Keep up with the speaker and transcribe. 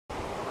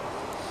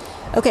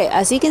Okay,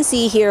 as you can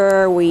see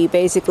here, we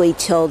basically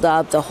tilled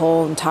up the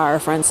whole entire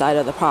front side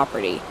of the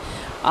property.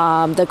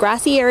 The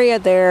grassy area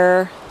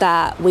there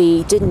that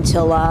we didn't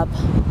till up,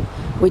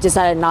 we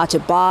decided not to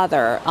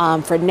bother.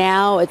 For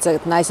now, it's a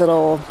nice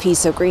little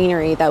piece of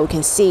greenery that we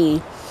can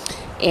see.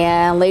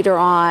 And later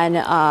on,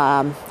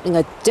 in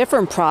a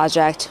different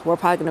project, we're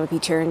probably going to be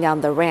tearing down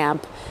the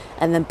ramp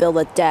and then build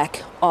a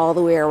deck all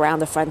the way around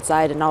the front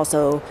side and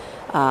also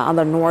on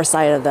the north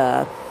side of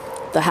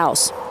the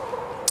house.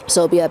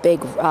 So it'll be a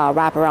big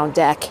wraparound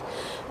deck.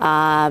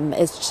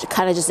 It's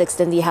kind of just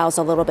extend the house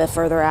a little bit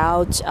further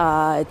out.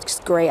 It's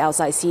great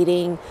outside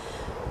seating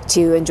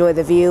to enjoy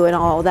the view and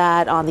all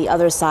that on the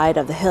other side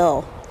of the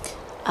hill.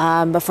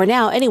 But for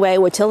now, anyway,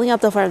 we're tilling up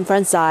the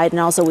front side, and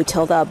also we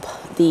tilled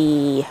up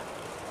the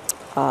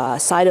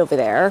side over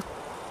there.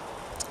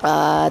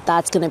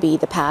 That's going to be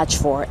the patch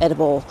for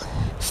edible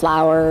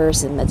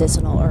flowers and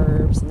medicinal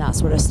herbs and that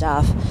sort of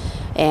stuff.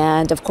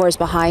 And of course,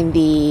 behind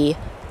the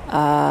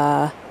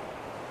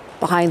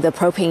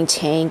propane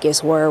tank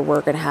is where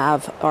we're going to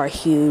have our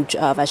huge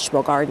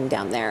vegetable garden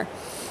down there.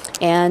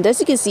 And as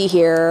you can see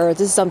here,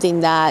 this is something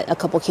that a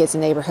couple kids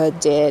in the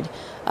neighborhood did,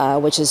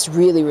 which is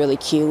really, really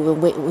cute.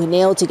 We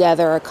nailed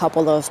together a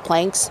couple of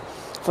planks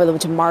for them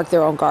to mark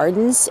their own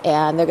gardens,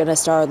 and they're going to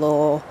start a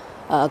little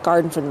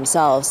garden for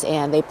themselves.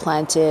 And they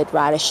planted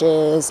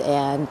radishes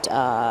and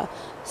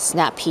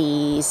snap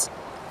peas,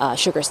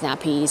 sugar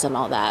snap peas and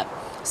all that.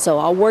 So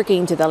I'll work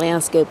into the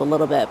landscape a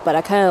little bit, but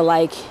I kind of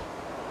like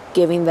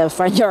giving the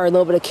front yard a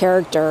little bit of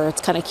character.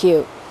 It's kind of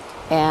cute.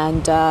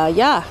 And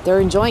yeah, they're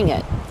enjoying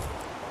it.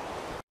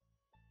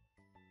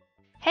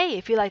 Hey,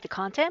 if you like the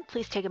content,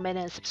 please take a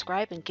minute and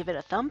subscribe and give it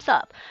a thumbs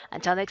up.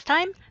 Until next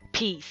time,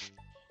 peace.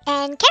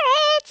 And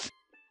carrots!